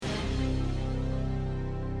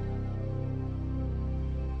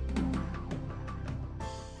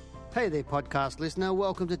Hey there, podcast listener.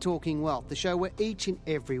 Welcome to Talking Wealth, the show where each and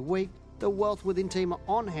every week the Wealth Within team are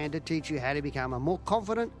on hand to teach you how to become a more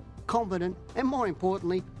confident, competent, and more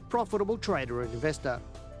importantly, profitable trader and investor.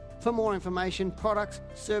 For more information, products,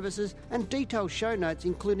 services, and detailed show notes,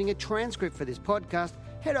 including a transcript for this podcast,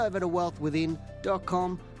 head over to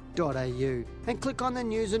wealthwithin.com.au and click on the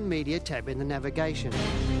News and Media tab in the navigation.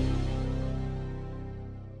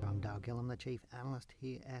 I'm Dale Gillham, the Chief Analyst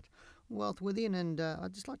here at Wealth Within, and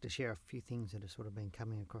I'd just like to share a few things that have sort of been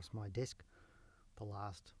coming across my desk the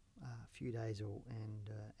last few days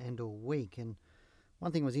and all week. And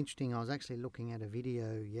one thing was interesting. I was actually looking at a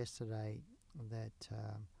video yesterday that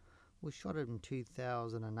was shot in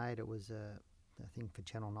 2008. It was a thing for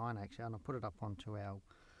Channel 9 actually, and I put it up onto our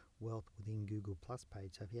Wealth Within Google Plus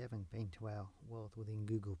page. So if you haven't been to our Wealth Within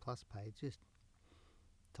Google Plus page, just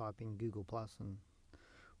type in Google Plus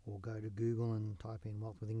or go to Google and type in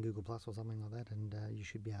Wealth Within Google Plus or something like that, and you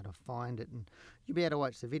should be able to find it, and you'll be able to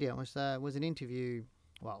watch the video. It was an interview.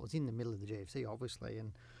 Well, it was in the middle of the GFC, obviously,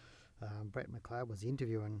 and Brett McLeod was the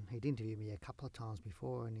interviewer, and he'd interviewed me a couple of times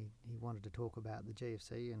before, and he wanted to talk about the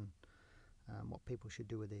GFC and what people should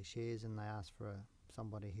do with their shares, and they asked for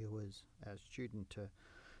somebody who was a student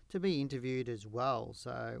to be interviewed as well.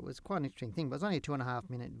 So it was quite an interesting thing, but it was only a 2.5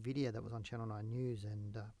 minute video that was on Channel 9 News,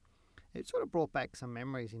 and it sort of brought back some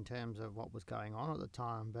memories in terms of what was going on at the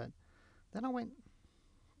time. But then I went,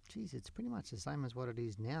 geez, it's pretty much the same as what it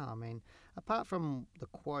is now. I mean, apart from the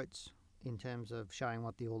quotes in terms of showing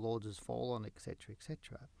what the All Lords has fallen, etc.,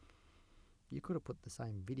 etc., you could have put the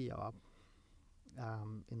same video up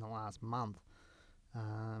in the last month,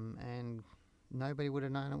 and nobody would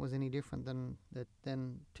have known it was any different than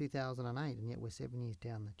 2008, and yet we're 7 years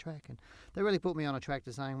down the track. And they really put me on a track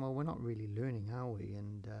to saying, well, we're not really learning, are we?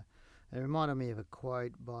 And it reminded me of a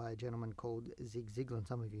quote by a gentleman called Zig Ziglar, and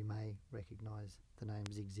some of you may recognise the name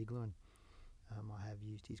Zig Ziglar, and I have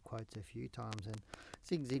used his quotes a few times. And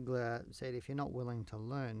Zig Ziglar said, if you're not willing to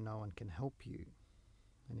learn, no one can help you.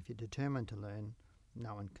 And if you're determined to learn,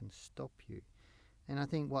 no one can stop you. And I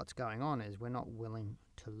think what's going on is we're not willing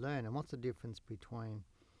to learn. And what's the difference between...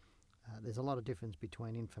 there's a lot of difference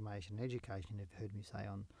between information and education, you've heard me say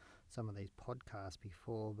on some of these podcasts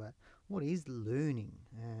before, but what is learning?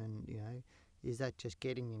 And, you know, is that just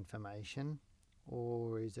getting information,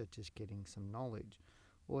 or is it just getting some knowledge?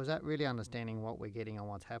 Or is that really understanding what we're getting and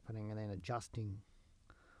what's happening and then adjusting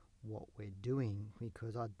what we're doing?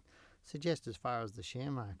 Because I'd suggest, as far as the share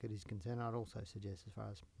market is concerned, I'd also suggest as far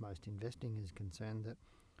as most investing is concerned, that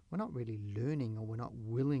we're not really learning, or we're not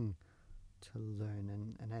willing to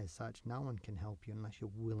learn, and as such, no one can help you unless you're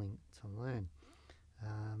willing to learn.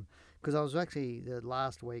 Because I was actually, the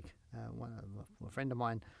last week, a friend of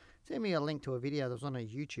mine sent me a link to a video that was on a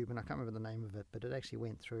YouTube, and I can't remember the name of it, but it actually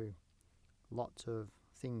went through lots of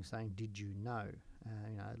things saying, did you know?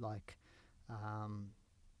 Like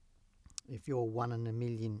if you're 1 in a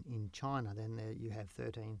million in China, then you have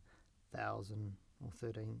 13,000 or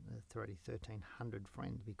 1,300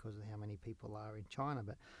 friends because of how many people are in China.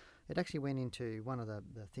 But it actually went into, one of the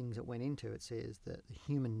things it went into, it says that the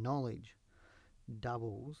human knowledge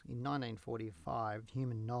doubles. In 1945,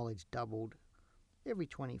 human knowledge doubled every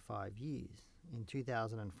 25 years. In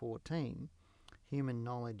 2014, human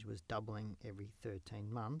knowledge was doubling every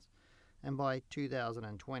 13 months. And by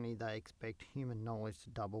 2020, they expect human knowledge to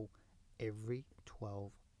double every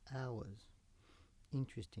 12 hours.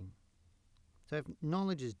 Interesting. So if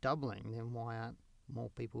knowledge is doubling, then why aren't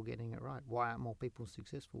more people getting it right? Why aren't more people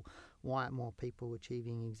successful? Why aren't more people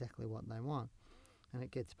achieving exactly what they want? And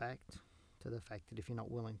it gets back to the fact that if you're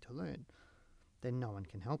not willing to learn, then no one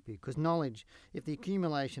can help you. Because knowledge, if the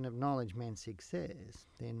accumulation of knowledge meant success,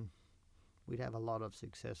 then we'd have a lot of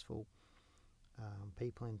successful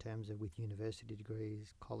people in terms of with university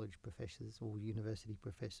degrees, college professors or university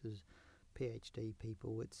professors, PhD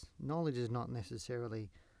people. Knowledge is not necessarily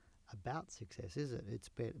about success, is it? It's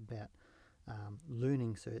about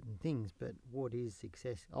learning certain things, but what is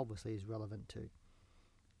success obviously is relevant to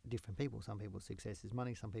different people. Some people's success is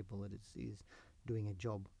money, some people it is doing a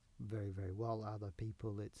job very, very well, other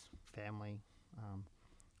people it's family,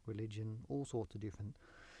 religion, all sorts of different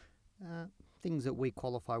things that we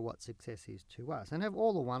qualify what success is to us. And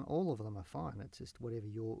all of them are fine. It's just whatever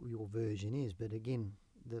your version is. But again,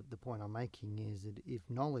 the point I'm making is that if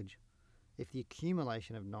the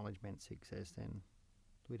accumulation of knowledge meant success, then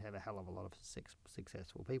we'd have a hell of a lot of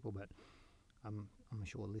successful people. But I'm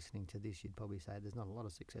sure listening to this, you'd probably say there's not a lot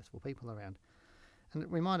of successful people around. And it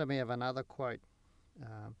reminded me of another quote.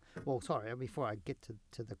 Before I get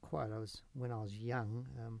to the quote, when I was young,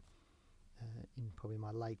 in probably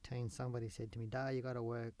my late teens, somebody said to me, "Dale, you got to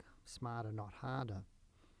work smarter, not harder."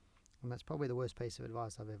 And that's probably the worst piece of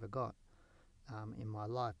advice I've ever got in my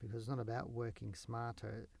life, because it's not about working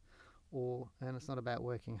smarter and it's not about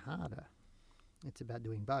working harder. It's about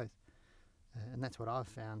doing both. And that's what I've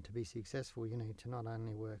found. To be successful, you need to not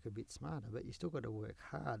only work a bit smarter, but you still got to work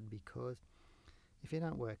hard, because if you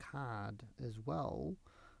don't work hard as well,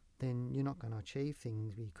 then you're not going to achieve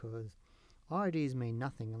things, because ideas mean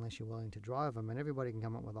nothing unless you're willing to drive them, and everybody can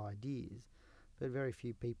come up with ideas, but very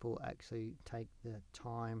few people actually take the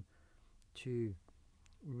time to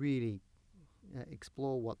really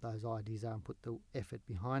explore what those ideas are and put the effort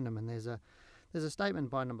behind them. And there's a statement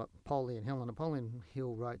by Napoleon Hill, and Napoleon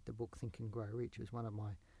Hill wrote the book Think and Grow Rich. It was one of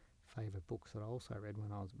my favourite books that I also read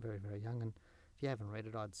when I was very, very young, and if you haven't read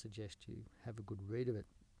it, I'd suggest you have a good read of it.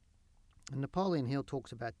 And Napoleon Hill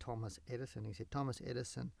talks about Thomas Edison. He said Thomas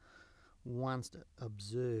Edison once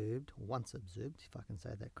observed, if I can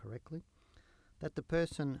say that correctly, that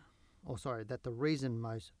the reason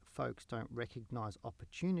most folks don't recognise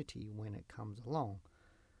opportunity when it comes along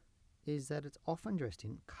is that it's often dressed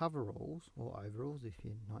in coveralls or overalls, if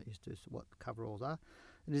you're not used to what coveralls are.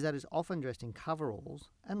 It is that it's often dressed in coveralls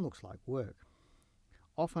and looks like work.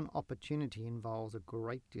 Often opportunity involves a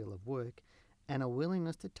great deal of work and a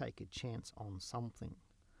willingness to take a chance on something,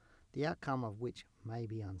 the outcome of which may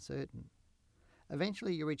be uncertain.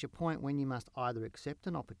 Eventually you reach a point when you must either accept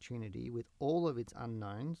an opportunity with all of its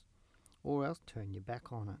unknowns or else turn your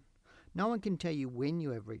back on it. No one can tell you when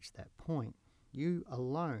you have reached that point. You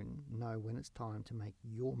alone know when it's time to make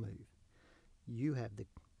your move. Your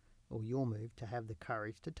move to have the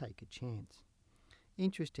courage to take a chance.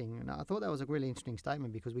 Interesting, and I thought that was a really interesting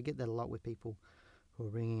statement, because we get that a lot with people who are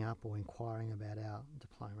ringing up or inquiring about our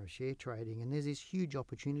diploma of share trading, and there's this huge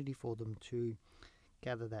opportunity for them to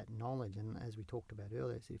gather that knowledge. And as we talked about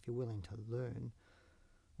earlier, so if you're willing to learn,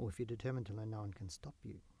 or if you're determined to learn, no one can stop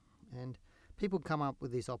you. And people come up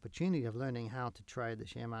with this opportunity of learning how to trade the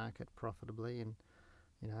share market profitably, and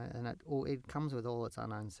it comes with all its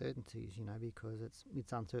uncertainties, because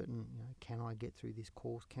it's uncertain. Can I get through this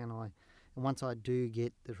course? Can I? And once I do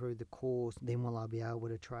get through the course, then will I be able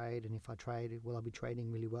to trade? And if I trade, will I be trading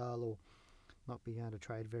really well, or not be able to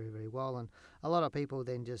trade very, very well? And a lot of people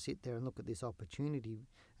then just sit there and look at this opportunity,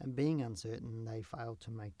 and being uncertain, they fail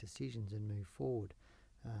to make decisions and move forward.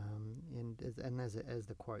 And as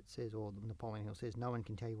the quote says, or Napoleon Hill says, no one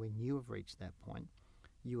can tell you when you have reached that point.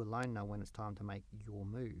 You alone know when it's time to make your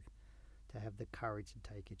move, to have the courage to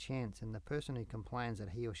take a chance. And the person who complains that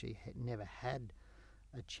he or she never had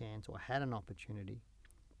a chance or had an opportunity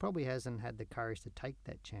probably hasn't had the courage to take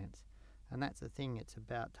that chance. And that's the thing, it's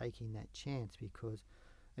about taking that chance, because,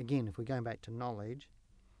 again, if we're going back to knowledge,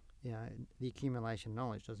 the accumulation of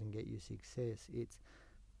knowledge doesn't get you success. It's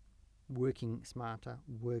working smarter,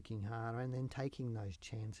 working harder, and then taking those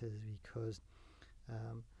chances, because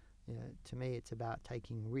to me it's about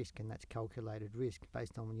taking risk, and that's calculated risk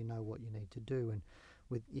based on what you need to do. And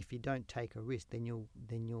if you don't take a risk, then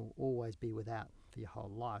you'll always be without for your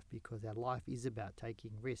whole life, because our life is about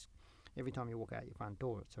taking risk. Every time you walk out your front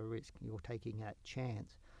door, it's a risk. You're taking that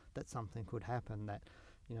chance that something could happen, that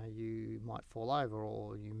you might fall over,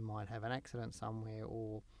 or you might have an accident somewhere,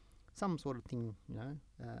 or some sort of thing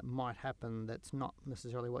might happen that's not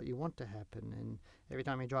necessarily what you want to happen. And every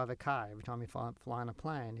time you drive a car, every time you fly on a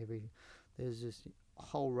plane, there's this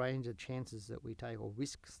whole range of chances that we take, or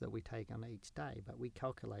risks that we take on each day. But we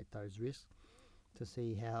calculate those risks to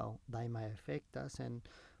see how they may affect us, and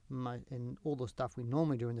all the stuff we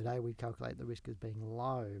normally do in the day, we calculate the risk as being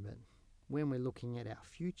low. But when we're looking at our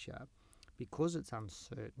future, because it's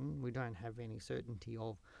uncertain, we don't have any certainty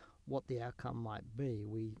of what the outcome might be,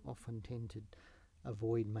 we often tend to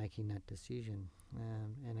avoid making that decision.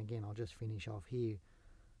 And again, I'll just finish off here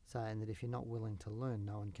saying that if you're not willing to learn,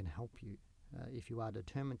 no one can help you. If you are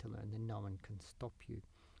determined to learn, then no one can stop you.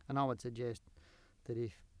 And I would suggest that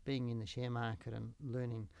if being in the share market and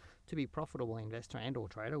learning to be a profitable investor and or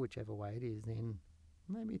trader, whichever way it is, then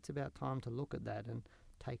maybe it's about time to look at that and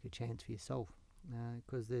take a chance for yourself.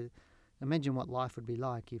 Because imagine what life would be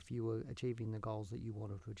like if you were achieving the goals that you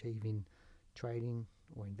wanted to achieve in trading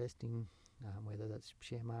or investing, whether that's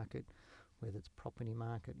share market, whether it's property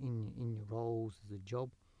market, in your roles as a job.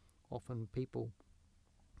 Often people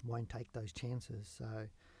won't take those chances. So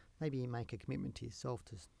maybe you make a commitment to yourself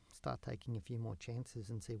to start taking a few more chances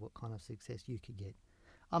and see what kind of success you could get.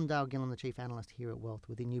 I'm Dale Gillen, the Chief Analyst here at Wealth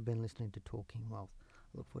Within. You've been listening to Talking Wealth.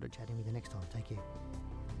 I look forward to chatting with you next time. Take care.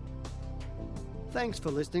 Thanks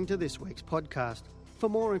for listening to this week's podcast. For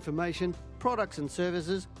more information, products and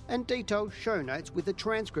services, and detailed show notes with a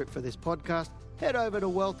transcript for this podcast, head over to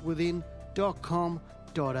wealthwithin.com.au.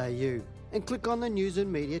 and click on the News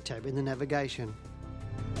and Media tab in the navigation.